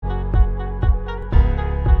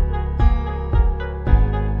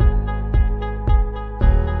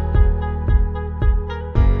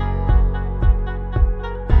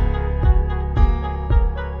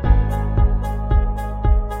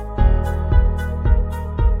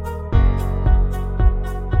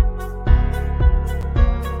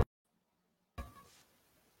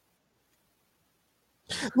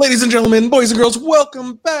Ladies and gentlemen, boys and girls,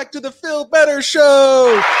 welcome back to the Phil Better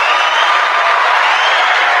Show.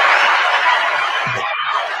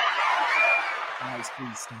 Guys,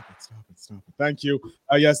 please stop it. Thank you.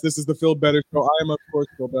 Yes, this is the Phil Better Show. I am, of course,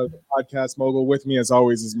 Phil Better, the Podcast Mogul. With me, as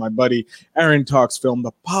always, is my buddy Aaron Talks Film,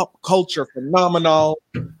 the pop culture phenomenal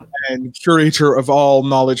and curator of all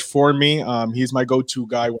knowledge for me. He's my go-to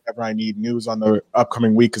guy whenever I need news on the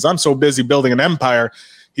upcoming week because I'm so busy building an empire.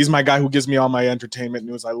 He's my guy who gives me all my entertainment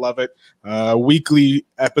news. I love it. Weekly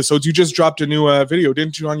episodes. You just dropped a new video,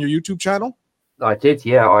 didn't you, on your YouTube channel? I did,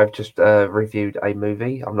 yeah. I've just reviewed a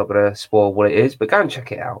movie. I'm not going to spoil what it is, but go and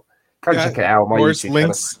check it out. Check it out on my YouTube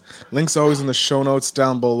channel. Links always in the show notes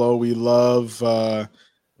down below. We love... where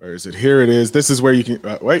is it? Here it is. This is where you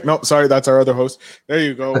can... wait, no, sorry. That's our other host. There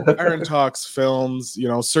you go. Aaron Talks Films. You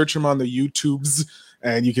know, search him on the YouTubes,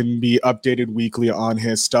 and you can be updated weekly on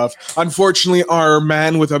his stuff. Unfortunately, our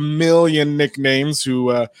man with a million nicknames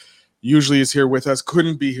who usually is here with us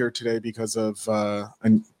couldn't be here today because of...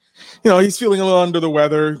 he's feeling a little under the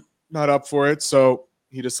weather, not up for it, so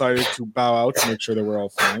he decided to bow out to make sure that we're all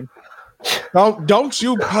fine. No, don't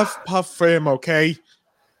you puff for him, okay?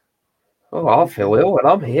 Oh, I feel ill and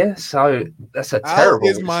I'm here, so that's a terrible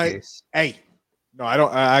excuse. Hey, no, I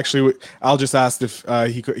don't. I'll just ask if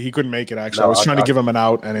he couldn't make it. Actually, I was trying to give him an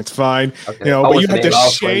out, and it's fine. Okay. But you have to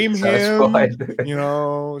shame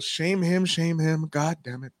him. Shame him. God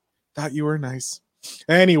damn it! Thought you were nice.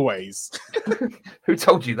 Anyways, who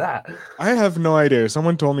told you that? I have no idea.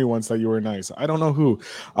 Someone told me once that you were nice. I don't know who.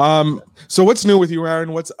 So what's new with you,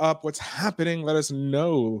 Aaron? What's up? What's happening? Let us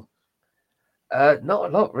know. Not a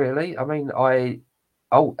lot, really. I mean,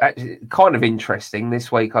 actually, kind of interesting.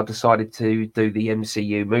 This week, I decided to do the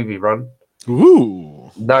MCU movie run.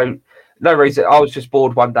 Ooh. No reason. I was just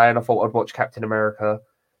bored one day, and I thought I'd watch Captain America,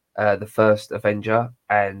 the first Avenger,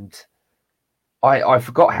 and I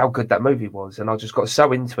forgot how good that movie was, and I just got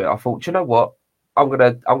so into it. I thought, you know what? I'm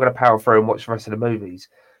gonna power through and watch the rest of the movies.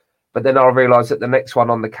 But then I realised that the next one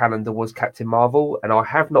on the calendar was Captain Marvel, and I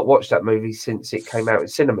have not watched that movie since it came out in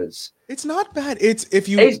cinemas. It's not bad. It's if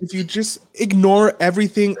you just ignore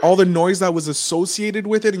everything, all the noise that was associated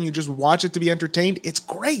with it, and you just watch it to be entertained, it's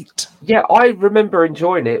great. Yeah, I remember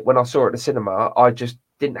enjoying it when I saw it at the cinema. I just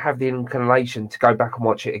didn't have the inclination to go back and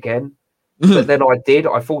watch it again. But then I did.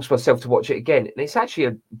 I forced myself to watch it again. And it's actually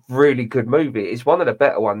a really good movie. It's one of the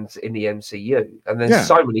better ones in the MCU. And there's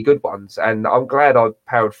so many good ones. And I'm glad I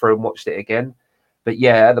powered through and watched it again. But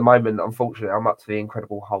yeah, at the moment, unfortunately, I'm up to the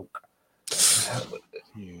Incredible Hulk.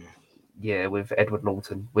 Yeah, with Edward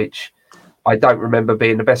Norton, which I don't remember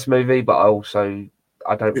being the best movie, but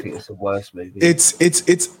I don't think it's the worst movie.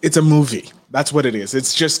 It's a movie. That's what it is.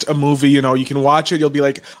 It's just a movie. You know, you can watch it. You'll be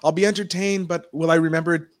like, I'll be entertained, but will I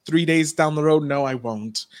remember it 3 days down the road? No, I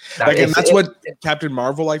won't. And that's what Captain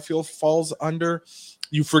Marvel, I feel, falls under.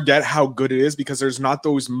 You forget how good it is because there's not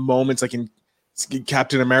those moments like in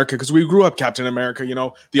Captain America, because we grew up Captain America, you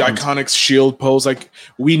know, the iconic shield pose. Like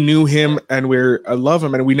we knew him and I love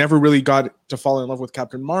him, and we never really got to fall in love with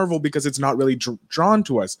Captain Marvel because it's not really drawn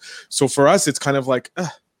to us. So for us, it's kind of like,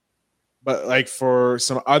 but like for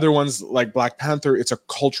some other ones like Black Panther, it's a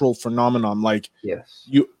cultural phenomenon. Like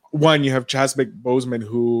you have Chadwick Boseman,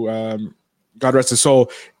 who God rest his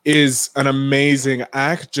soul, is an amazing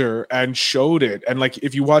actor and showed it. And like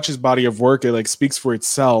if you watch his body of work, it like speaks for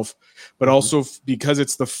itself. But also because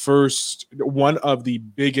it's the first one of the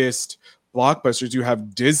biggest blockbusters, you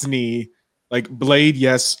have Disney. Like Blade,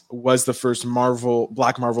 yes, was the first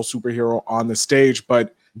Black Marvel superhero on the stage,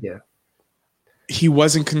 but he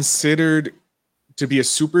wasn't considered to be a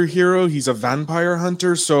superhero. He's a vampire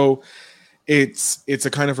hunter, so it's a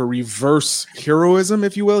kind of a reverse heroism,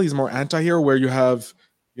 if you will. He's more anti-hero, where you have,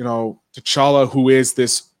 you know, T'Challa, who is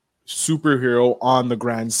this superhero on the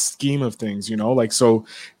grand scheme of things, you know, like, so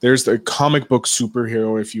there's the comic book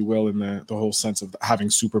superhero, if you will, in the whole sense of having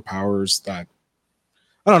superpowers. That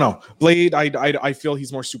I don't know. Blade, I feel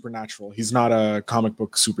he's more supernatural. He's not a comic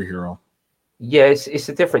book superhero. Yeah, it's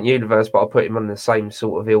a different universe, but I'll put him on the same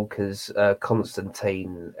sort of ilk as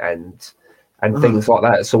Constantine and things like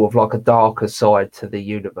that. Sort of like a darker side to the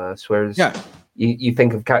universe. Whereas you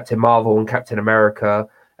think of Captain Marvel and Captain America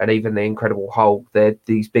and even the Incredible Hulk, they're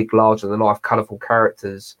these big, larger-than-life, colourful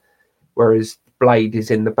characters, whereas Blade is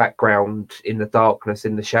in the background, in the darkness,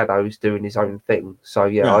 in the shadows, doing his own thing. So,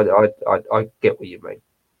 I get what you mean.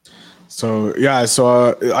 So,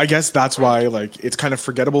 I guess that's why, like, it's kind of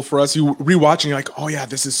forgettable for us. You rewatching, you're like, oh, yeah,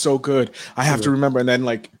 this is so good. I have to remember. And then,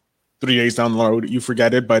 like, 3 days down the road, you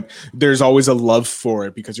forget it. But there's always a love for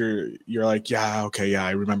it because you're like,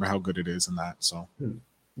 I remember how good it is and that, so...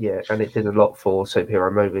 Yeah, and it did a lot for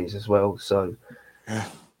superhero movies as well. So,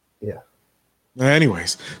 Yeah.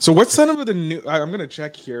 Anyways, so what's some of the new? I'm going to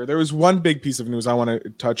check here. There was one big piece of news I want to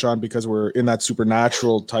touch on because we're in that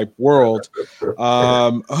supernatural type world.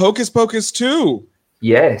 Hocus Pocus 2.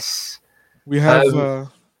 Yes. We have.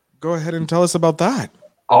 Go ahead and tell us about that.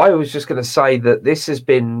 I was just going to say that this has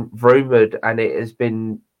been rumored and it has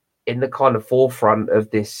been in the kind of forefront of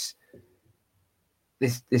this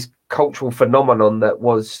cultural phenomenon that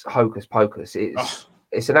was Hocus Pocus.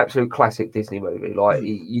 It's an absolute classic Disney movie. Like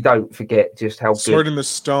you don't forget just how Sword in the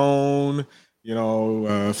Stone,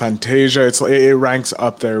 Fantasia. It ranks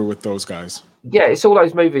up there with those guys. Yeah, it's all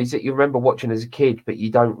those movies that you remember watching as a kid, but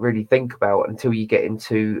you don't really think about until you get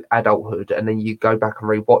into adulthood, and then you go back and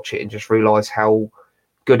rewatch it and just realize how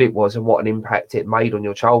good it was and what an impact it made on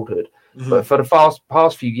your childhood. Mm-hmm. But for the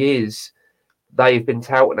past few years, they've been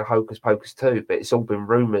touting a Hocus Pocus 2, but it's all been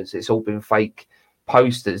rumors. It's all been fake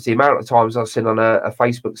posters. The amount of times I've seen on a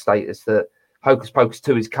Facebook status that Hocus Pocus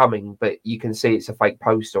 2 is coming, but you can see it's a fake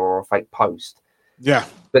poster or a fake post. Yeah.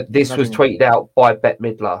 But this was tweeted out by Bette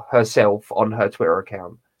Midler herself on her Twitter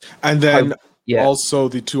account. And then also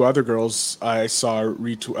the two other girls I saw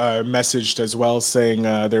messaged as well saying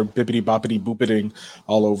they're bippity boppity boopity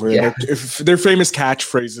all over. Yeah. They're famous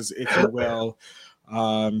catchphrases, if you will.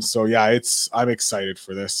 So yeah, I'm excited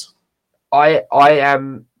for this. I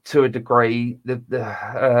am to a degree.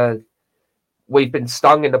 We've been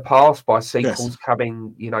stung in the past by sequels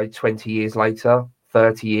coming, 20 years later,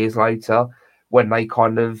 30 years later, when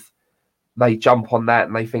they jump on that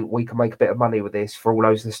and they think we can make a bit of money with this. For all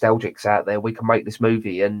those nostalgics out there, we can make this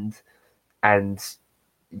movie and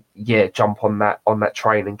jump on that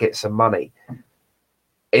train and get some money.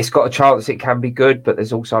 It's got a chance it can be good, but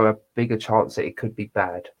there's also a bigger chance that it could be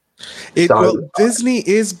bad. Disney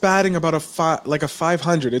is batting about a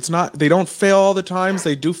 500. It's not. They don't fail all the times.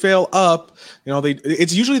 They do fail up.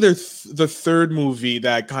 It's usually the third movie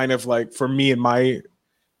that kind of like, for me and my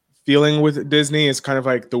feeling with Disney, is kind of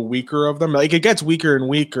like the weaker of them. Like it gets weaker and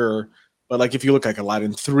weaker. But like if you look like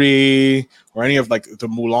Aladdin 3 or any of like the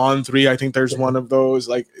Mulan 3, I think there's one of those.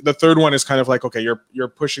 Like the third one is kind of like, okay, you're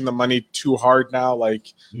pushing the money too hard now.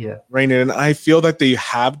 Like rein it in. I feel that they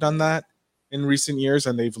have done that in recent years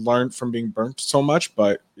and they've learned from being burnt so much.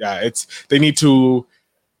 But yeah, they need to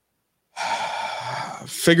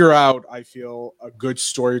figure out, I feel, a good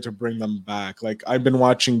story to bring them back. Like I've been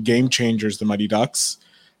watching Game Changers, The Mighty Ducks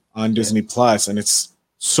on Disney Plus, and it's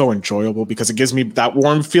so enjoyable because it gives me that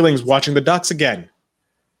warm feelings watching the Ducks again.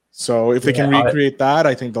 So if they can recreate that,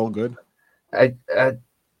 I think they'll good. I've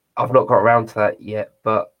not got around to that yet,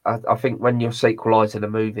 but I think when you're sequelizing a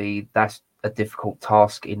movie, that's a difficult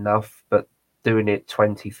task enough, but doing it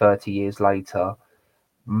 20, 30 years later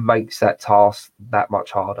makes that task that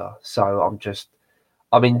much harder. So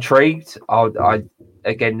I'm intrigued.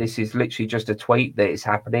 Again, this is literally just a tweet that is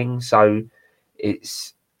happening. So it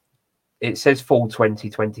says fall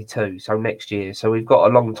 2022, so next year. So we've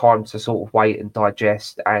got a long time to sort of wait and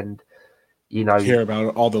digest and, hear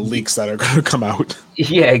about all the leaks that are going to come out.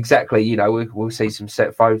 Yeah, exactly. We'll see some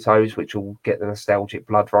set photos, which will get the nostalgic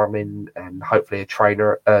blood running, and hopefully a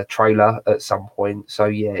trailer at some point. So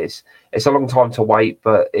yeah, it's a long time to wait,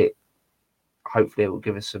 but hopefully it will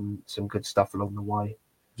give us some good stuff along the way.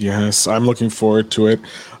 Yes, I'm looking forward to it.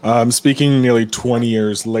 Speaking nearly 20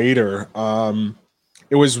 years later,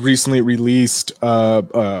 it was recently released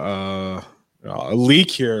a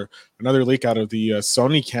leak here, another leak out of the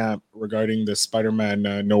Sony camp regarding the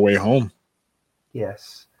Spider-Man No Way Home.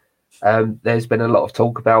 Yes. There's been a lot of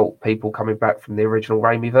talk about people coming back from the original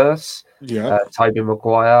Raimi-verse. Yeah. Tobey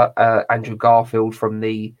Maguire, Andrew Garfield from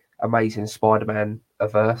the Amazing Spider-Man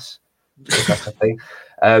verse. If that's a thing.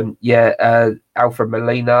 Alfred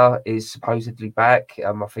Molina is supposedly back.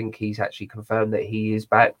 I think he's actually confirmed that he is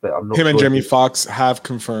back, but I'm not sure. Him and Jamie Foxx have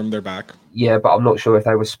confirmed they're back. Yeah, but I'm not sure if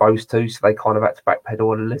they were supposed to, so they kind of had to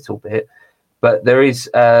backpedal a little bit. But there is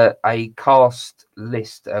a cast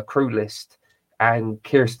list, a crew list, and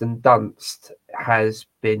Kirsten Dunst has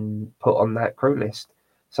been put on that crew list.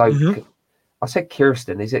 So I said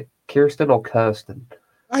Kirsten. Is it Kirsten or Kirsten?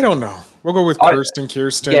 I don't know. We'll go with Kirsten.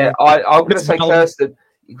 Yeah, I'm going to say Kirsten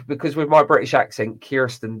because with my British accent,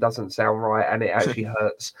 Kirsten doesn't sound right and it actually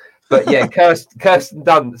hurts. But yeah, Kirsten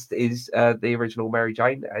Dunst is the original Mary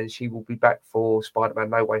Jane, and she will be back for Spider-Man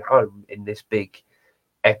No Way Home in this big,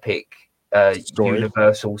 epic,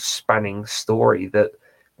 universal spanning story that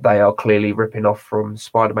they are clearly ripping off from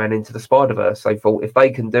Spider-Man Into the Spider-Verse. They thought if they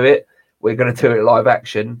can do it, we're going to do it live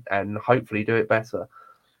action and hopefully do it better.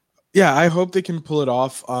 Yeah, I hope they can pull it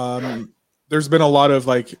off. there's been a lot of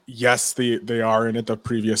like, yes, they are in it. The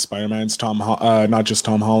previous Spider-Mans, not just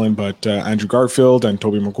Tom Holland, but Andrew Garfield and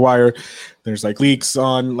Tobey Maguire. There's like leaks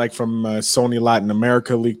on like from Sony Latin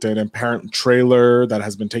America leaked an apparent trailer that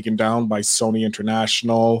has been taken down by Sony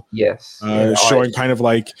International. Yes, showing kind of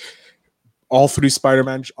like all three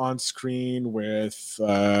Spider-Man on screen with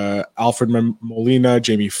Alfred Molina,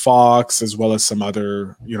 Jamie Foxx, as well as some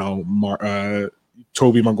other,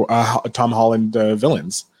 Tobey Maguire, Tom Holland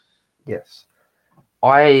villains. Yes,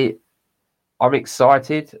 I'm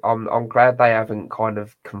excited. I'm glad they haven't kind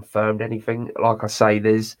of confirmed anything. Like I say,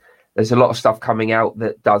 there's a lot of stuff coming out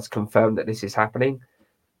that does confirm that this is happening,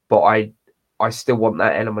 but I still want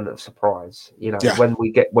that element of surprise. When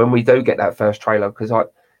we do get that first trailer, because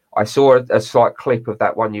I saw a slight clip of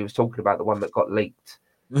that one you was talking about, the one that got leaked.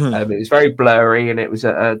 Mm-hmm. It was very blurry, and it was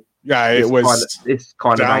this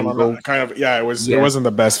kind of angle. It wasn't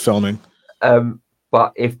the best filming.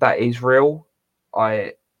 But if that is real,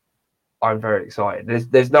 I'm very excited.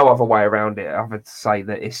 There's no other way around it. I have to say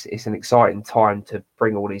that it's an exciting time to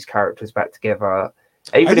bring all these characters back together.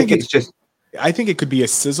 I think it could be a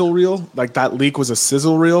sizzle reel. Like that leak was a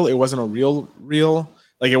sizzle reel. It wasn't a real reel.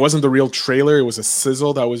 Like it wasn't the real trailer. It was a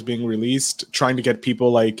sizzle that was being released, trying to get people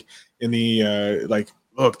like in the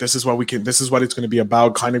look, this is what it's going to be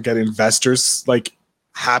about. Kind of get investors like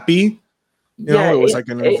happy. It was like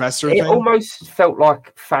an investor thing. It almost felt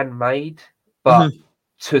like fan made, but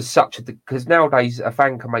to such a, because nowadays a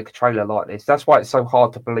fan can make a trailer like this. That's why it's so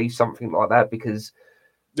hard to believe something like that, because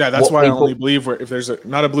that's why I only believe if there's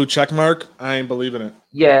not a blue check mark, I ain't believing it.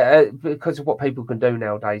 Yeah, because of what people can do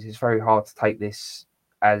nowadays, it's very hard to take this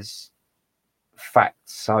as fact.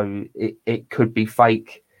 So it could be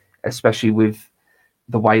fake, especially with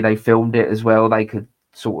the way they filmed it as well. They could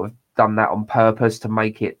sort of done that on purpose to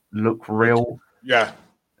make it look real. Yeah.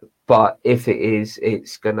 But if it is,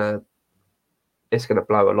 it's gonna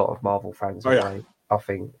blow a lot of Marvel fans away. Yeah. I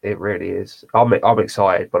think it really is. I'm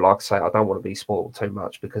excited, but like I say, I don't want to be spoiled too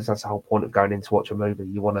much, because that's the whole point of going in to watch a movie.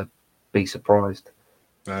 You want to be surprised.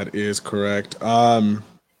 That is correct.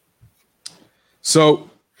 So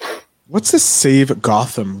what's this Save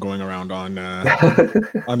Gotham going around on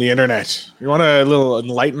on the internet? You want to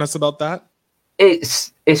enlighten us about that?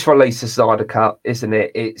 It's released a Snyder Cut, isn't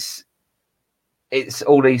it? It's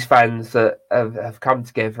all these fans that have come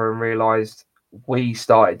together and realised we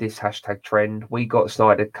started this hashtag trend. We got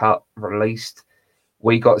Snyder Cut released.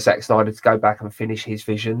 We got Zack Snyder to go back and finish his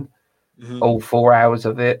vision, all 4 hours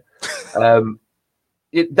of it. Don't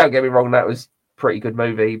get me wrong, that was a pretty good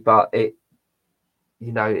movie, but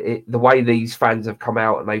the way these fans have come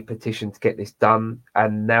out and they petitioned to get this done,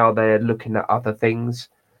 and now they're looking at other things.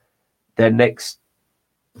 Their next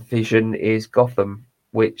vision is Gotham,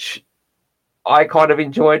 which I kind of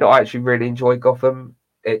enjoyed. I actually really enjoyed Gotham.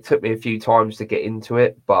 It took me a few times to get into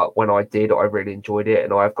it, but when I did, I really enjoyed it,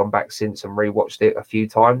 and I've gone back since and rewatched it a few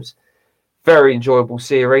times. Very enjoyable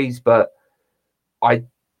series, but I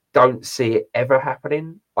don't see it ever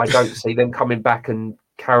happening. I don't see them coming back and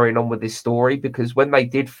carrying on with this story, because when they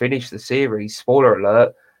did finish the series, spoiler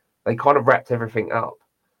alert, they kind of wrapped everything up.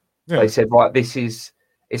 Yeah. They said, right,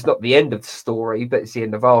 it's not the end of the story, but it's the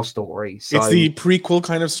end of our story. So it's the prequel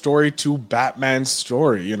kind of story to Batman's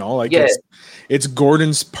story, it's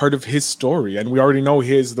Gordon's part of his story, and we already know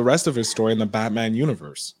the rest of his story in the Batman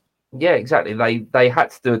universe. Yeah, exactly. They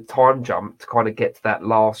had to do a time jump to kind of get to that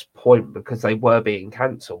last point, because they were being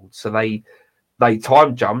cancelled. So they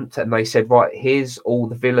time jumped and they said, right, here's all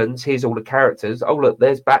the villains, here's all the characters. Oh, look,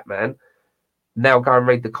 there's Batman. Now go and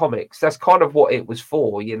read the comics. That's kind of what it was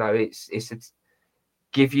for. It's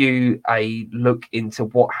give you a look into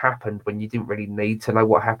what happened when you didn't really need to know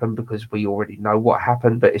what happened, because we already know what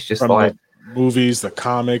happened. But it's just like the movies, the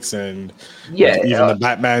comics, and even the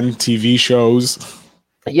Batman TV shows.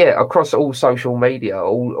 Yeah, across all social media,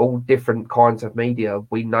 all different kinds of media,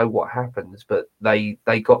 we know what happens. But they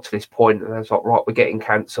got to this point and it's like, right, we're getting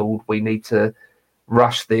cancelled. We need to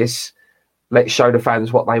rush this. Let's show the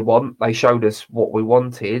fans what they want. They showed us what we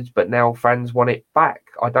wanted, but now fans want it back.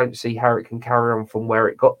 I don't see how it can carry on from where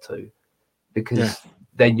it got to, because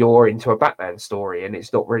then you're into a Batman story, and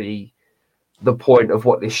it's not really the point of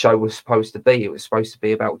what this show was supposed to be. It was supposed to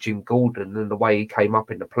be about Jim Gordon and the way he came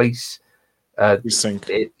up in the police. In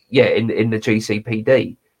the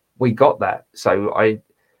GCPD. We got that. So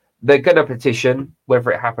they're going to petition.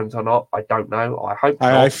 Whether it happens or not, I don't know. I hope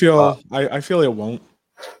not, I feel it won't.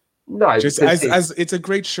 No, just as it's a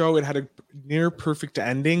great show. It had a near perfect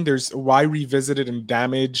ending. Why revisit it and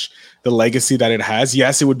damage the legacy that it has?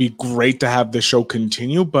 Yes, it would be great to have the show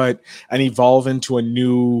continue, and evolve into a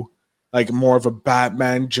new like more of a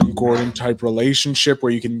Batman Jim Gordon type relationship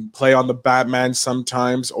where you can play on the Batman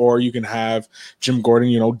sometimes, or you can have Jim Gordon,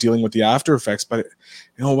 you know, dealing with the after effects. But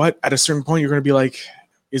you know what? At a certain point, you're going to be like,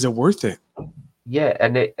 is it worth it? Yeah,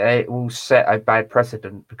 and it will set a bad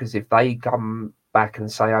precedent, because if they come back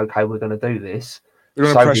and say, okay, we're going to do this, they're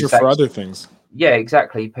going to pressure for other things. Yeah,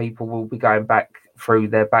 exactly. People will be going back through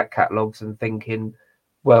their back catalogues and thinking,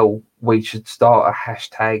 well, we should start a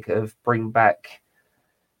hashtag of bring back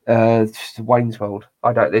Wayne's World.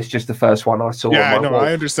 It's just the first one I saw. Yeah, no,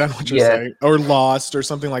 I understand what you're saying. Or Lost or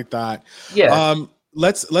something like that. Yeah.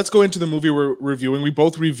 Let's go into the movie we're reviewing. We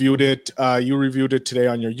both reviewed it. You reviewed it today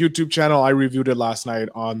on your YouTube channel. I reviewed it last night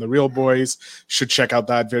on The Real Boys. Should check out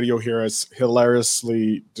that video here as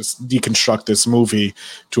hilariously just deconstruct this movie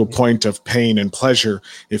to a point of pain and pleasure,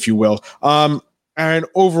 if you will. And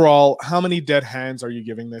overall, how many dead hands are you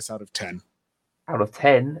giving this out of 10? Out of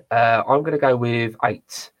 10, I'm going to go with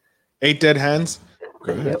 8. 8 dead hands?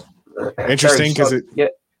 Good. Yep. Interesting, because it... Yeah.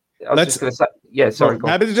 I was just going to say... Yeah, sorry.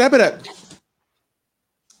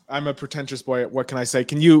 I'm a pretentious boy. What can I say?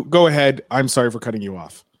 Can you go ahead? I'm sorry for cutting you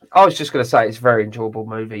off. I was just going to say it's a very enjoyable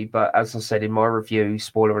movie, but as I said in my review,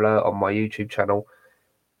 spoiler alert on my YouTube channel,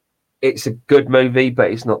 it's a good movie,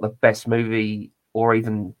 but it's not the best movie or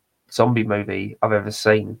even zombie movie I've ever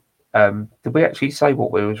seen. Did we actually say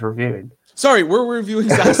what we was reviewing? Sorry, we're reviewing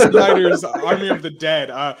Zack Snyder's Army of the Dead.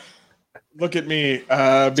 Look at me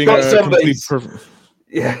being a complete pervert.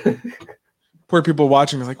 Yeah. Poor people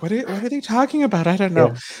watching are like, what are they talking about? I don't know.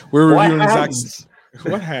 Yeah. We're reviewing Zack's...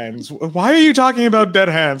 What hands? Why are you talking about dead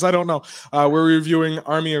hands? I don't know. We're reviewing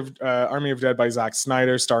Army of Dead by Zack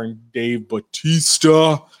Snyder, starring Dave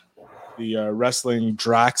Bautista, the wrestling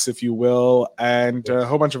Drax, if you will, and a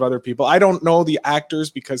whole bunch of other people. I don't know the actors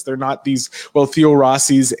because they're not these. Well, Theo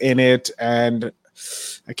Rossi's in it, and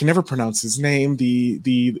I can never pronounce his name.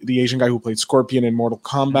 The Asian guy who played Scorpion in Mortal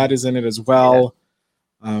Kombat is in it as well.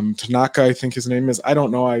 Tanaka, I think his name is. I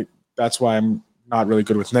don't know. That's why I'm not really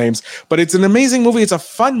good with names. But it's an amazing movie. It's a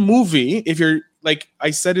fun movie. If you're like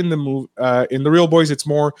I said in the movie, in The Real Boys, it's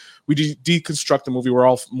more we deconstruct the movie. We're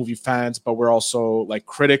all movie fans, but we're also like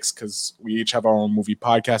critics because we each have our own movie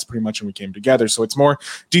podcast, pretty much, and we came together. So it's more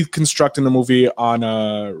deconstructing the movie on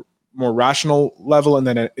a more rational level, and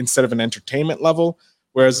then instead of an entertainment level.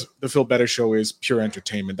 Whereas the Phil Better Show is pure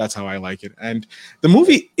entertainment. That's how I like it. And the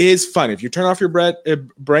movie is fun. If you turn off your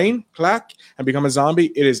brain, clack, and become a zombie,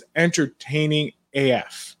 it is entertaining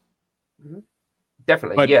AF. Mm-hmm.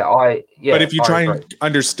 Definitely. But if you try and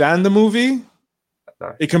understand the movie,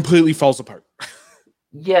 it completely falls apart.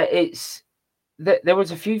 Yeah, there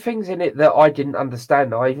was a few things in it that I didn't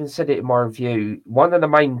understand. I even said it in my review. One of the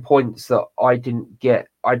main points that I didn't get,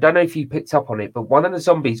 I don't know if you picked up on it, but one of the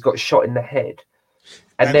zombies got shot in the head.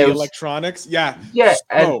 And the electronics, yeah. Yeah,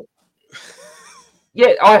 I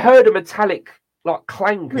heard a metallic like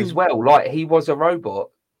clank as well, like he was a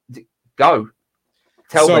robot. Tell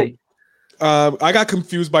me. I got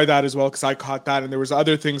confused by that as well because I caught that, and there was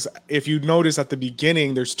other things. If you notice at the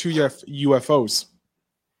beginning, there's 2 UFOs.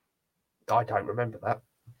 I don't remember that.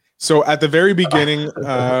 So at the very beginning,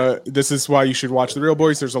 this is why you should watch The Real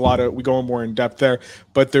Boys. There's a lot of, we go more in depth there,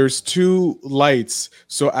 but there's 2 lights.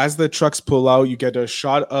 So as the trucks pull out, you get a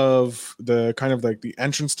shot of the kind of like the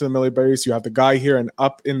entrance to the military base. You have the guy here, and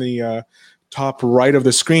up in the top right of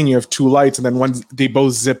the screen, you have 2 lights, and then they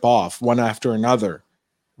both zip off one after another.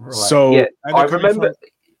 Right. So yeah, I remember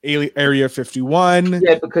Area 51.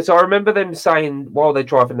 Yeah, because I remember them saying while they're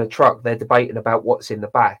driving the truck, they're debating about what's in the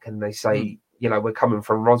back, and they say, you know, we're coming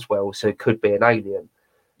from Roswell, so it could be an alien.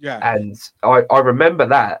 Yeah. And I remember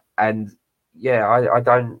that. And yeah, I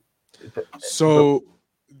don't. So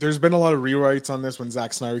there's been a lot of rewrites on this when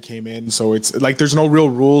Zack Snyder came in. So it's like there's no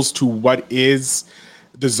real rules to what is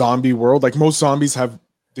the zombie world. Like most zombies have,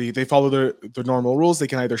 they follow the normal rules. They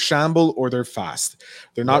can either shamble or they're fast.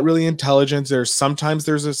 They're not really intelligent. Sometimes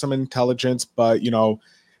there's some intelligence, but you know,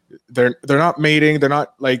 they're not mating. They're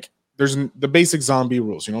not like. There's the basic zombie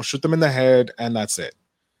rules, you know, shoot them in the head and that's it.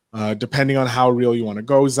 Depending on how real you want to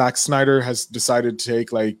go, Zack Snyder has decided to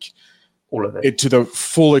take like all of it to the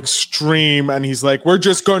full extreme, and he's like, "We're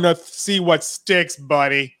just going to see what sticks,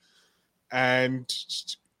 buddy." And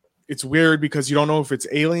it's weird because you don't know if it's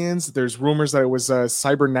aliens. There's rumors that it was a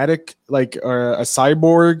cybernetic, like a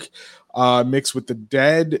cyborg. Mixed with the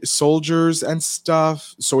dead soldiers and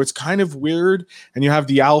stuff, so it's kind of weird. And you have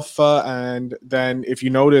the alpha, and then if you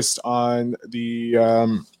noticed on the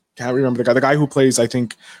can't remember the guy who plays, I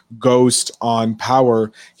think, Ghost on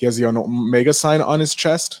Power, he has the Omega sign on his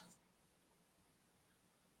chest.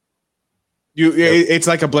 It's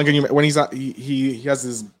like a blink, and when he's he has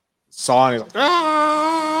his saw, and he's like,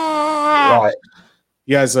 Right.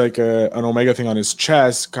 He has like an Omega thing on his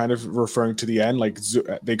chest, kind of referring to the end. Like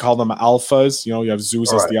they call them alphas. You know, you have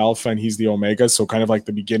Zeus as the alpha and he's the Omega. So kind of like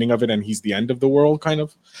the beginning of it and he's the end of the world, kind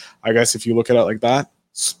of. I guess if you look at it like that.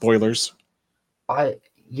 Spoilers. I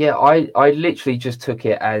literally just took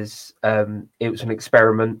it as it was an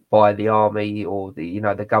experiment by the army or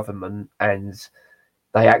the government, and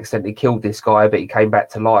they accidentally killed this guy, but he came back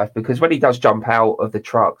to life because when he does jump out of the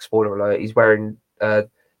truck, spoiler alert, he's wearing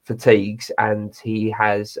fatigues and he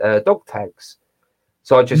has dog tags.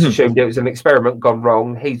 So I just assumed it was an experiment gone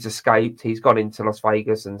wrong. He's escaped. He's gone into Las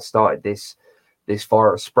Vegas and started this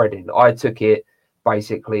virus spreading. I took it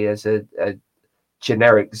basically as a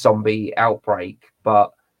generic zombie outbreak,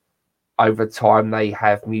 but over time they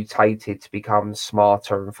have mutated to become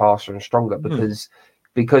smarter and faster and stronger because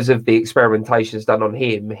of the experimentations done on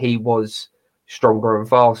him. He was stronger and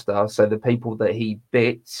faster, so the people that he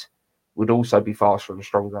bit would also be faster and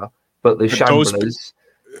stronger. But the shamblers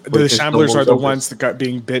are the ones that got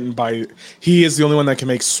being bitten by. He is the only one that can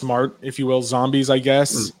make smart, if you will, zombies, I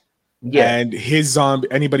guess. Yeah, and his zombie,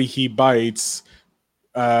 anybody he bites,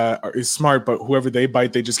 is smart, but whoever they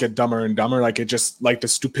bite, they just get dumber and dumber. Like it just like the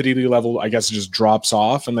stupidity level, I guess, just drops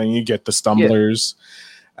off, and then you get the stumblers,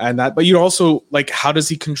 and that. But you also like, how does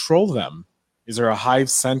he control them? Is there a hive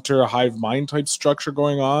center, a hive mind type structure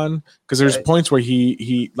going on? Because there's points where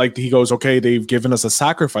he goes, okay, they've given us a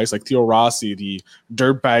sacrifice, like Theo Rossi, the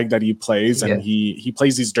dirtbag that he plays, and he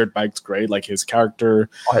plays these dirtbags great, like his character.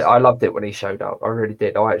 I loved it when he showed up. I really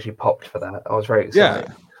did. I actually popped for that. I was very excited.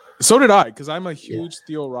 Yeah. So did I, because I'm a huge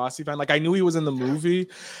Theo Rossi fan. Like I knew he was in the movie,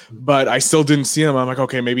 but I still didn't see him. I'm like,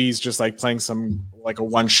 okay, maybe he's just like playing some like a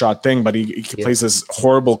one-shot thing, but he plays this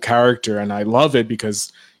horrible character, and I love it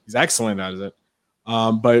because he's excellent at it.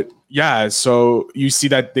 But yeah, so you see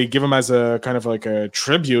that they give him as a kind of like a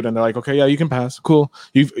tribute, and they're like, okay, yeah, you can pass, cool.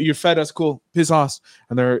 You fed us, cool, piss off,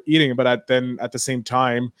 and they're eating. But at the same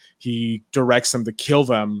time, he directs them to kill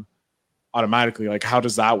them automatically. Like, how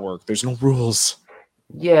does that work? There's no rules.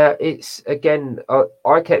 Yeah, it's again.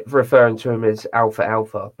 I kept referring to him as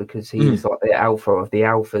Alpha because he's like the alpha of the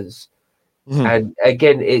alphas, and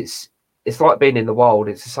again, it's like being in the wild.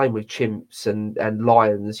 It's the same with chimps and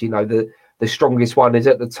lions. You know, the strongest one is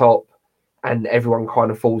at the top, and everyone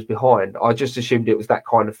kind of falls behind. I just assumed it was that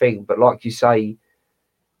kind of thing, but like you say,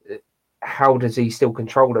 how does he still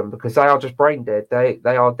control them? Because they are just brain dead. They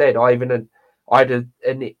are dead. I had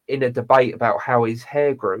in a debate about how his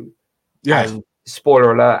hair grew. Yeah. And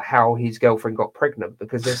spoiler alert, how his girlfriend got pregnant,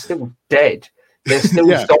 because they're still dead. They're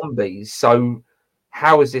still zombies. So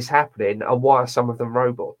how is this happening? And why are some of them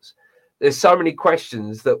robots? There's so many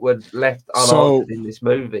questions that were left unanswered in this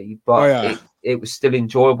movie, but it was still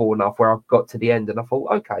enjoyable enough where I got to the end and I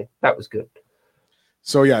thought, okay, that was good.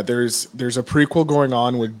 So yeah, there's a prequel going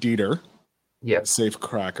on with Dieter. Yeah.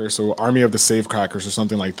 Safecracker. So Army of the Safecrackers or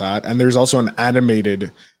something like that. And there's also an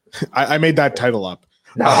animated, I made that title up.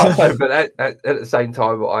 No, but at the same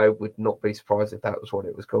time, I would not be surprised if that was what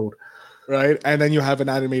it was called. Right. And then you have an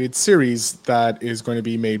animated series that is going to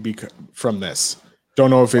be made from this. Don't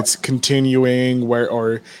know if it's continuing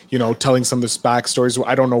or telling some of this backstories.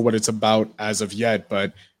 I don't know what it's about as of yet,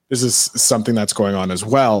 but this is something that's going on as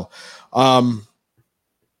well.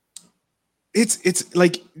 It's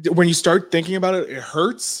like when you start thinking about it, it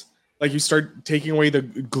hurts. Like you start taking away the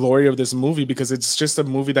glory of this movie because it's just a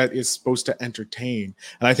movie that is supposed to entertain.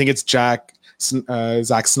 And I think it's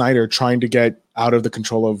Zack Snyder trying to get out of the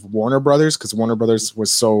control of Warner Brothers, because Warner Brothers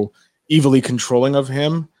was so evilly controlling of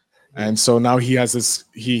him. And so now he has this,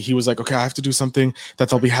 he was like, okay, I have to do something that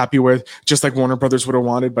they'll be happy with, just like Warner Brothers would have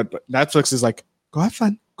wanted. But Netflix is like, go have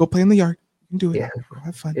fun. Go play in the yard. You can do it. Yeah. Go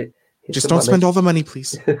have fun. Just don't spend all the money,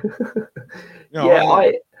 please.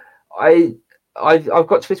 I've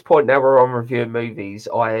got to this point now where I'm reviewing movies.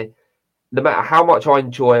 No matter how much I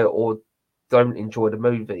enjoy it or don't enjoy the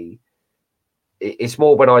movie, it's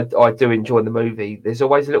more when I do enjoy the movie. There's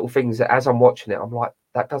always little things that as I'm watching it, I'm like,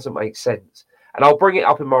 that doesn't make sense. And I'll bring it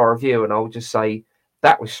up in my review and I'll just say,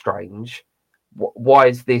 that was strange. Why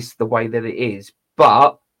is this the way that it is?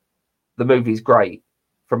 But the movie's great.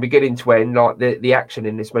 From beginning to end, like the action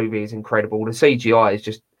in this movie is incredible. The CGI is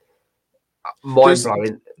just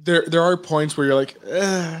mind-blowing. There are points where you're like,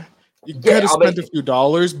 you could have spent a few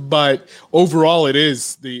dollars, but overall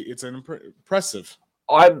it's impressive.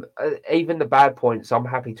 I'm even the bad points, I'm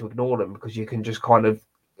happy to ignore them because you can just kind of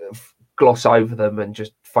gloss over them and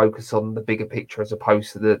just focus on the bigger picture as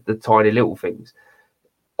opposed to the tiny little things.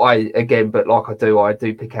 But like I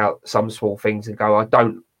do pick out some small things and go, I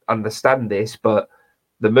don't understand this, but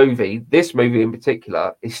this movie in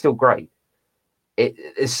particular is still great.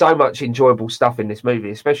 there's so much enjoyable stuff in this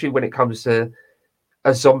movie, especially when it comes to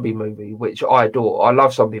a zombie movie, which I adore. I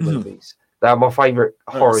love zombie movies. They're my favorite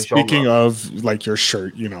horror genre. Speaking of like your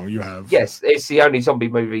shirt, you have. Yes, it's the only zombie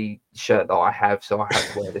movie shirt that I have, so I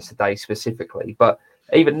have to wear this today specifically. But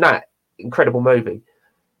even that, incredible movie.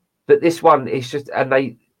 But this one is just,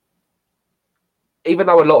 and even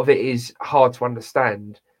though a lot of it is hard to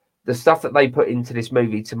understand, the stuff that they put into this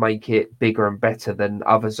movie to make it bigger and better than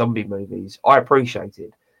other zombie movies, I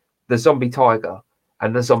appreciated. The zombie tiger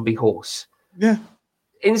and the zombie horse. Yeah.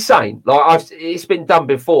 Insane. Like it's been done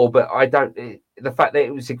before, but I don't. The fact that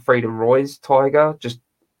it was Siegfried and Roy's tiger,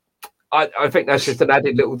 I think that's just an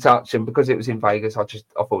added little touch. And because it was in Vegas, I thought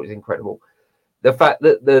it was incredible. The fact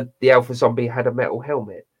that the alpha zombie had a metal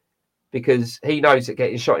helmet, because he knows that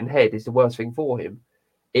getting shot in the head is the worst thing for him.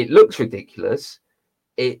 It looks ridiculous.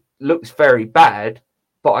 It looks very bad,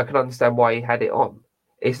 but I can understand why he had it on.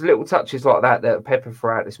 It's little touches like that are peppered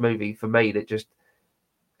throughout this movie for me that just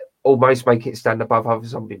almost make it stand above other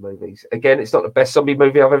zombie movies. Again, it's not the best zombie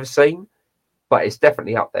movie I've ever seen, but it's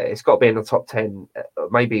definitely up there. It's got to be in the top 10,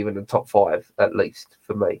 maybe even the top 5 at least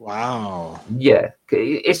for me. Wow. Yeah,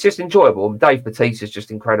 it's just enjoyable. Dave Bautista's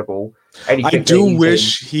just incredible. I do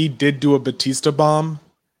wish he did do a Batista bomb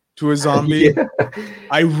to a zombie. Yeah.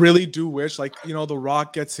 I really do wish, like, The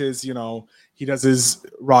Rock gets his, he does his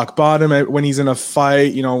rock bottom when he's in a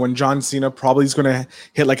fight, when John Cena probably is going to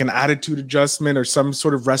hit like an attitude adjustment or some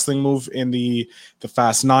sort of wrestling move in the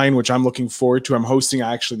Fast 9, which I'm looking forward to. I'm hosting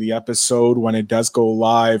actually the episode when it does go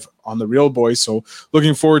live on The Real Boys, so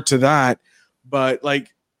looking forward to that. But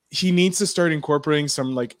like, he needs to start incorporating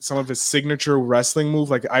some of his signature wrestling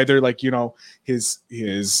move, like either his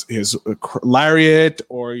lariat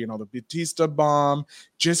or the Batista bomb,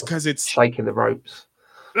 just because it's shaking the ropes.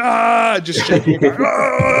 Just shaking,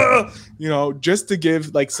 just to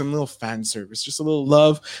give like some little fan service, just a little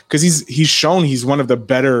love, because he's shown he's one of the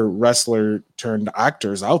better wrestler turned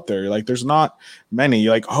actors out there. Like, there's not many.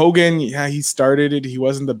 Like Hogan, yeah, he started it. He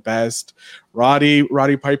wasn't the best. Roddy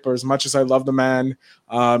Piper, as much as I love the man,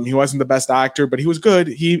 he wasn't the best actor, but he was good.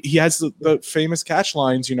 He has the famous catch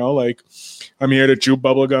lines, like, I'm here to chew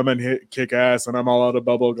bubblegum and kick ass, and I'm all out of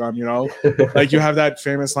bubblegum, like, you have that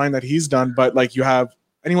famous line that he's done, but like, you have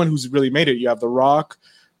anyone who's really made it. You have The Rock,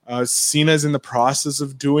 Cena's in the process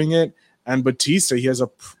of doing it, and Batista,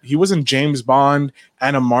 he was in James Bond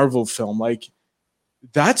and a Marvel film. Like,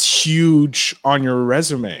 that's huge on your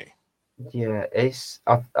resume. Yeah,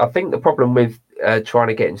 I think the problem with trying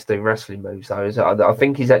to get into the wrestling moves though is I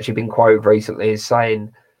think he's actually been quoted recently as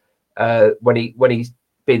saying when he's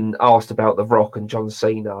been asked about The Rock and John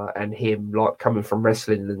Cena and him like coming from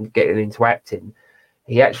wrestling and getting into acting,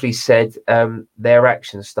 he actually said, they're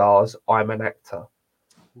action stars, I'm an actor.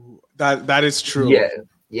 That is true. Yeah,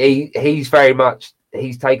 he's very much,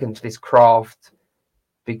 he's taken to this craft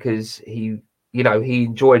because he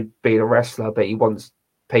enjoyed being a wrestler, but he wants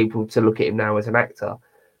people to look at him now as an actor.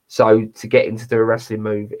 So to get him to do a wrestling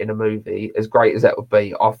move in a movie, as great as that would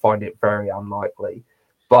be, I find it very unlikely.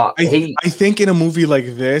 But I think in a movie like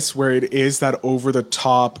this, where it is that over the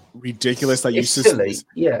top ridiculous that it's silly.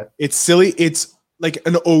 Yeah, it's silly. It's like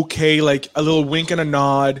an okay, like a little wink and a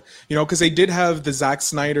nod, because they did have the Zack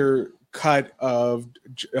Snyder cut of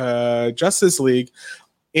Justice League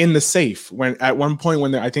in the safe when at one point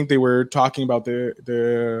when I think they were talking about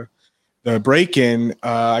the break-in,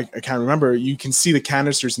 I can't remember. You can see the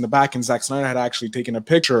canisters in the back, and Zack Snyder had actually taken a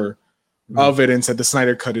picture of it and said the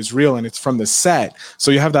Snyder cut is real and it's from the set.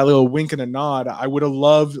 So you have that little wink and a nod. I would have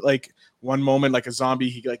loved like one moment like a zombie,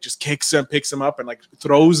 he like just kicks him, picks him up, and like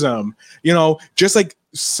throws him, just like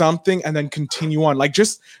something, and then continue on, like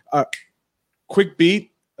just a quick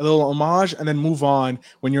beat, a little homage, and then move on.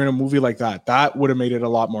 When you're in a movie like that would have made it a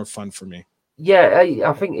lot more fun for me. Yeah,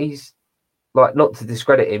 I think he's like, not to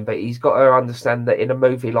discredit him, but he's got to understand that in a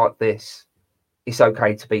movie like this, it's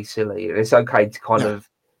okay to be silly, and it's okay to kind of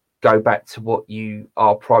go back to what you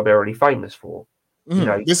are primarily famous for.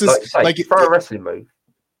 This is like for a wrestling move.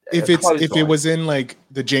 If it was in like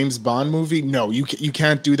the James Bond movie, no, you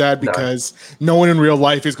can't do that because no one in real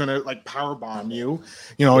life is gonna like power bomb you.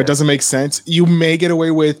 It doesn't make sense. You may get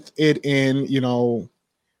away with it in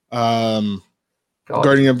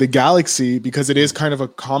Guardian of the Galaxy because it is kind of a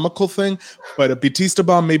comical thing, but a Batista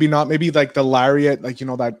bomb maybe not. Maybe like the lariat, like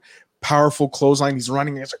that powerful clothesline. He's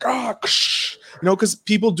running, and it's like because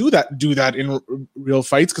people do that in real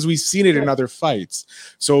fights because we've seen it in other fights.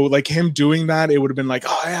 So like him doing that, it would have been like,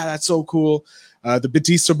 oh yeah, that's so cool. The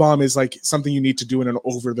Batista bomb is like something you need to do in an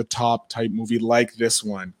over the top type movie like this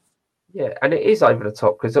one. Yeah, and it is over the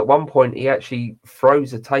top because at one point he actually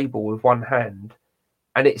throws a table with one hand,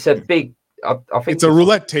 and it's a big I think it's a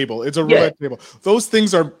roulette table. It's a roulette table. Those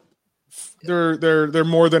things are they're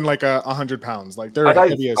more than like 100 pounds. Like they're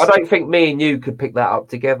heavy as... I don't think me and you could pick that up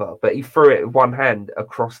together, but he threw it with one hand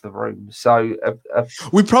across the room. So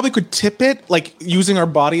we probably could tip it like using our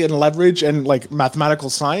body and leverage and like mathematical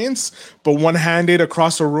science, but one-handed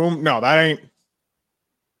across a room, no, that ain't.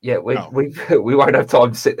 Yeah, we won't have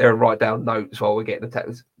time to sit there and write down notes while we're getting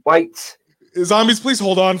attacked. Wait. Zombies, please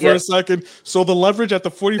hold on for a second. So the leverage at the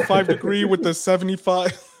 45 degree with the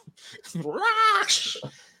 75.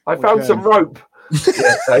 I found some rope.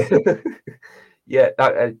 But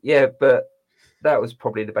that was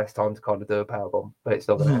probably the best time to kind of do a powerbomb, but it's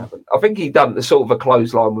not going to happen. I think he done the sort of a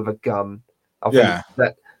clothesline with a gun. I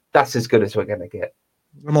think that's as good as we're going to get.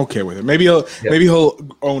 I'm okay with it. Maybe he'll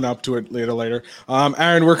own up to it later.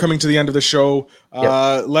 Aaron, we're coming to the end of the show.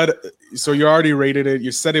 So you already rated it.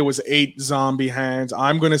 You said it was 8 zombie hands.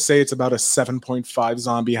 I'm going to say it's about a 7.5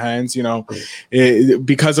 zombie hands. You know,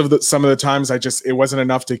 because of some of the times it wasn't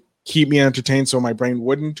enough to keep me entertained, so my brain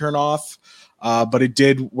wouldn't turn off. But it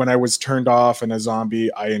did when I was turned off and a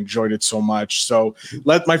zombie. I enjoyed it so much. So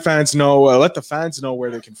let the fans know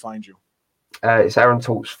where they can find you. It's Aaron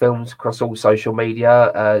Talks Films across all social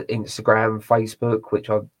media, Instagram, Facebook, which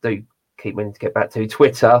I do keep meaning to get back to,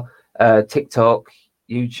 Twitter, TikTok,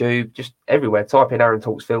 YouTube, just everywhere. Type in Aaron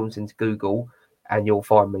Talks Films into Google and you'll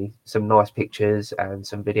find me. Some nice pictures and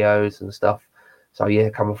some videos and stuff. So yeah,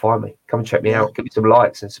 come and find me. Come and check me out. Give me some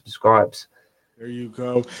likes and subscribes. There you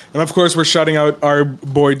go. And of course, we're shouting out our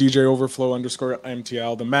boy DJ Overflow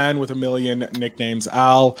 _MTL, the man with a million nicknames,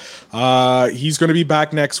 Al. He's going to be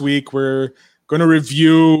back next week. We're going to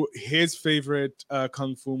review his favorite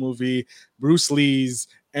kung fu movie, Bruce Lee's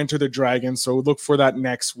Enter the Dragon. So look for that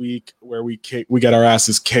next week, where we get our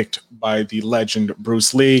asses kicked by the legend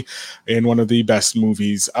Bruce Lee in one of the best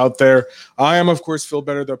movies out there. I am, of course, Phil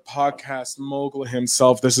Better, the podcast mogul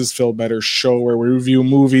himself. This is Phil Better's show, where we review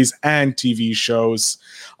movies and TV shows.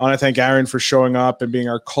 I want to thank Aaron for showing up and being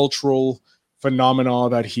our cultural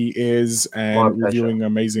phenomenon that he is, and reviewing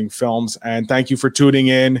amazing films. And thank you for tuning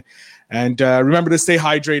in. And remember to stay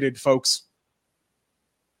hydrated, folks.